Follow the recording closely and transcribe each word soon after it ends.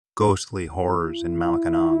ghostly horrors in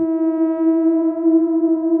malacañang.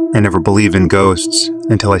 I never believed in ghosts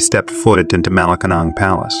until I stepped foot into Malacañang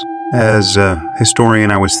Palace. As a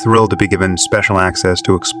historian, I was thrilled to be given special access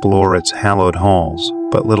to explore its hallowed halls,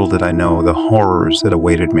 but little did I know the horrors that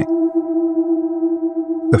awaited me.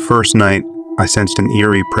 The first night, I sensed an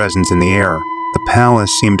eerie presence in the air. The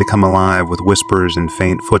palace seemed to come alive with whispers and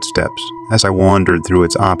faint footsteps. As I wandered through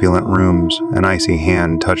its opulent rooms, an icy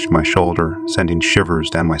hand touched my shoulder, sending shivers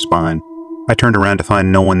down my spine. I turned around to find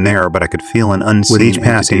no one there, but I could feel an unseen With each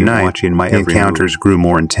passing night, watching my encounters grew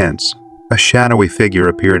more intense. A shadowy figure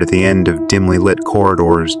appeared at the end of dimly lit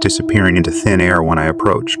corridors, disappearing into thin air when I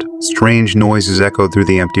approached. Strange noises echoed through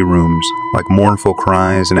the empty rooms, like mournful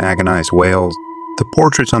cries and agonized wails. The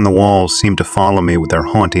portraits on the walls seemed to follow me with their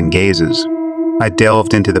haunting gazes. I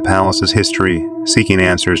delved into the palace's history, seeking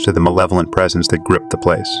answers to the malevolent presence that gripped the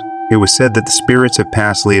place. It was said that the spirits of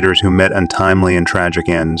past leaders who met untimely and tragic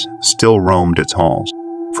ends still roamed its halls.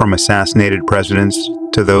 From assassinated presidents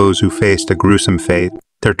to those who faced a gruesome fate,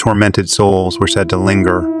 their tormented souls were said to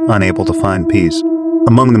linger, unable to find peace.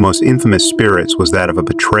 Among the most infamous spirits was that of a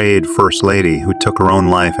betrayed First Lady who took her own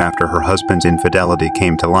life after her husband's infidelity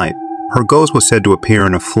came to light. Her ghost was said to appear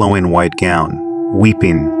in a flowing white gown,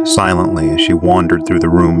 weeping silently as she wandered through the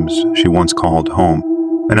rooms she once called home.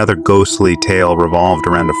 Another ghostly tale revolved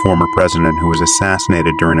around a former president who was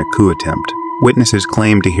assassinated during a coup attempt. Witnesses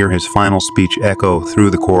claimed to hear his final speech echo through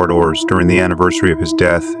the corridors during the anniversary of his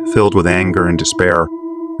death, filled with anger and despair.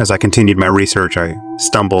 As I continued my research, I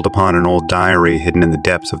stumbled upon an old diary hidden in the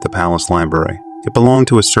depths of the palace library. It belonged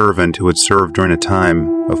to a servant who had served during a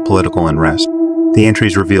time of political unrest. The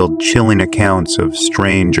entries revealed chilling accounts of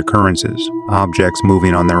strange occurrences, objects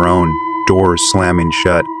moving on their own, doors slamming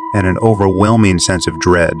shut, and an overwhelming sense of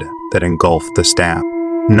dread that engulfed the staff.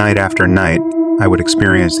 Night after night, I would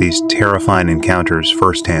experience these terrifying encounters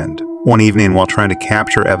firsthand. One evening, while trying to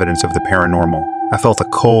capture evidence of the paranormal, I felt a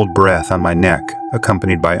cold breath on my neck,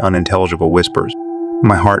 accompanied by unintelligible whispers.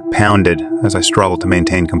 My heart pounded as I struggled to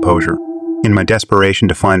maintain composure. In my desperation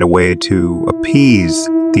to find a way to appease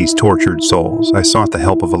these tortured souls, I sought the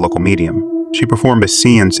help of a local medium. She performed a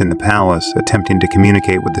seance in the palace, attempting to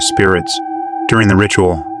communicate with the spirits. During the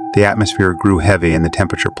ritual, the atmosphere grew heavy and the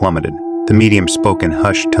temperature plummeted. The medium spoke in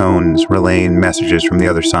hushed tones, relaying messages from the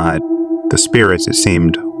other side. The spirits, it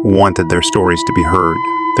seemed, wanted their stories to be heard,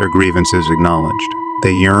 their grievances acknowledged.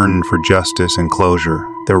 They yearned for justice and closure,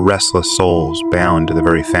 their restless souls bound to the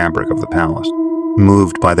very fabric of the palace.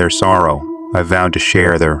 Moved by their sorrow, I vowed to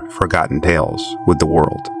share their forgotten tales with the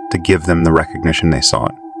world, to give them the recognition they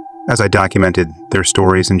sought. As I documented their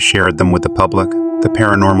stories and shared them with the public, the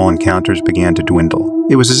paranormal encounters began to dwindle.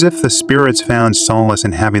 It was as if the spirits found solace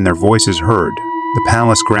in having their voices heard. The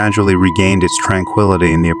palace gradually regained its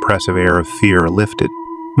tranquility and the oppressive air of fear lifted.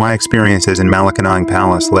 My experiences in Malacañang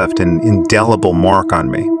Palace left an indelible mark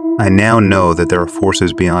on me. I now know that there are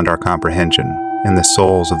forces beyond our comprehension, and the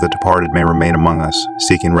souls of the departed may remain among us,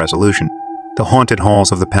 seeking resolution. The haunted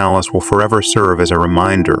halls of the palace will forever serve as a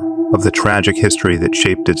reminder of the tragic history that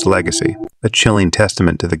shaped its legacy, a chilling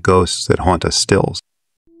testament to the ghosts that haunt us still.